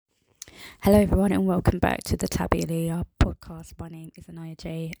Hello, everyone, and welcome back to the Tabby podcast. My name is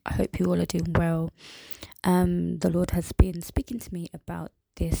Niyahjay. I hope you all are doing well. The Lord has been speaking to me about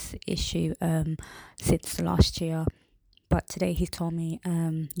this issue since last year, but today He's told me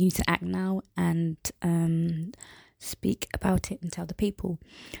you need to act now and speak about it and tell the people.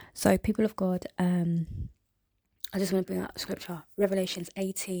 So, people of God, I just want to bring out scripture, Revelations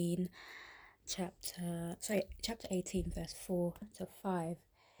 18, chapter 18, verse 4 to 5.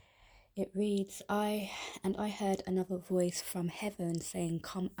 It reads, I heard another voice from heaven saying,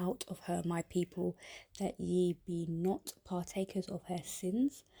 Come out of her, my people, that ye be not partakers of her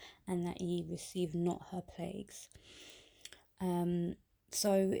sins, and that ye receive not her plagues.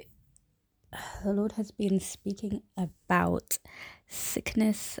 So the Lord has been speaking about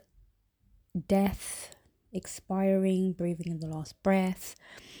sickness, death, expiring, breathing in the last breath.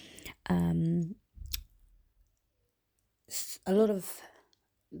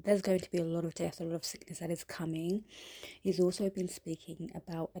 There's going to be a lot of death, a lot of sickness that is coming. He's also been speaking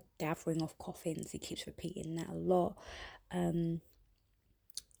about a gathering of coffins. He keeps repeating that a lot.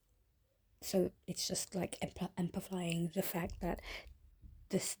 So it's just like amplifying the fact that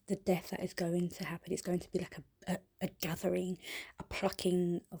the death that is going to happen is going to be like a gathering, a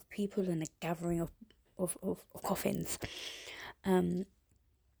plucking of people and a gathering of coffins. And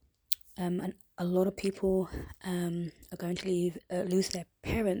a lot of people are going to lose their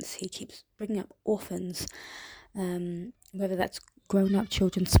parents. He keeps bringing up orphans, whether that's grown-up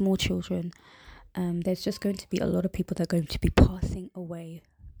children, small children. There's just going to be a lot of people that are going to be passing away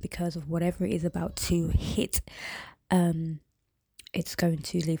because of whatever is about to hit. It's going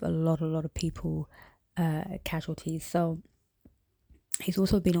to leave a lot of people casualties. So He's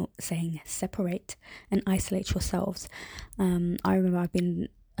also been saying separate and isolate yourselves. I remember I've been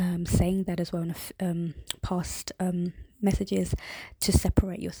saying that as well in past messages, to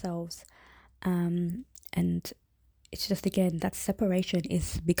separate yourselves, and it's just, again, that separation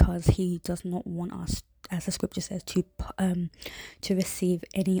is because He does not want us, as the scripture says, to receive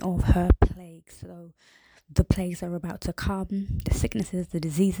any of her plagues. So the plagues that are about to come, the sicknesses, the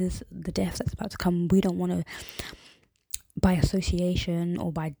diseases, the death that's about to come, we don't want to, by association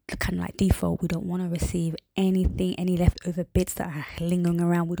or by kind of like default, we don't want to receive anything, any leftover bits that are lingering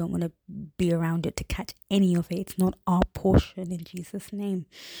around. We don't want to be around it to catch any of it. It's not our portion, in Jesus' name.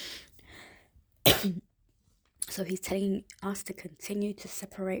 So He's telling us to continue to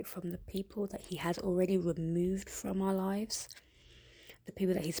separate from the people that He has already removed from our lives, the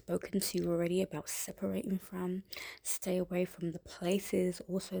people that He's spoken to already about separating from. Stay away from the places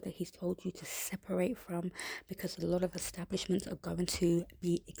also that He's told you to separate from, because a lot of establishments are going to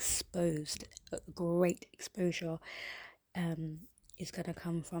be exposed. A great exposure is going to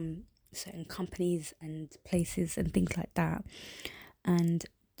come from certain companies and places and things like that. And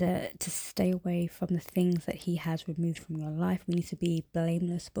to stay away from the things that He has removed from your life. We need to be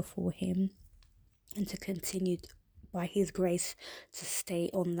blameless before Him and to continue by His grace to stay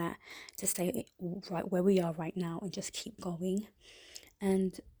on that, to stay right where we are right now and just keep going.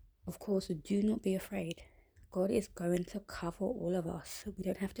 And of course, do not be afraid. God is going to cover all of us. We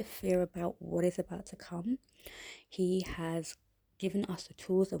don't have to fear about what is about to come. He has given us the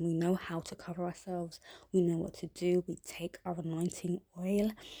tools and we know how to cover ourselves. We know what to do. We take our anointing oil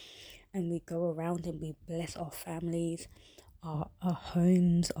and we go around and we bless our families, our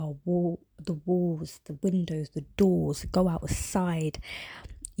homes, the walls, the windows, the doors. Go outside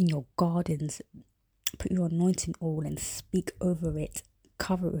in your gardens, put your anointing oil and speak over it.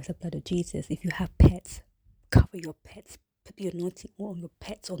 Cover it with the blood of Jesus. If you have pets, cover your pets. Put the anointing oil on your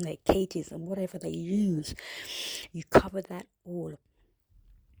pets, on their cages and whatever they use. You cover that all.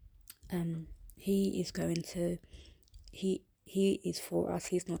 He is going to, he is for us.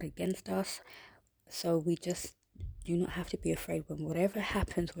 He's not against us. So we just do not have to be afraid when whatever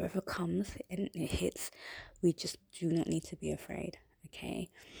happens, whatever comes and it hits. We just do not need to be afraid. Okay.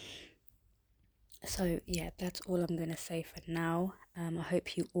 So yeah, that's all I'm going to say for now. I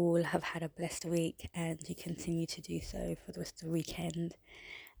hope you all have had a blessed week and you continue to do so for the rest of the weekend.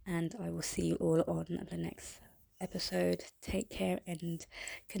 And I will see you all on the next episode. Take care and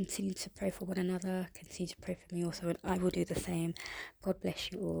continue to pray for one another. Continue to pray for me also, and I will do the same. God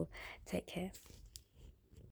bless you all. Take care.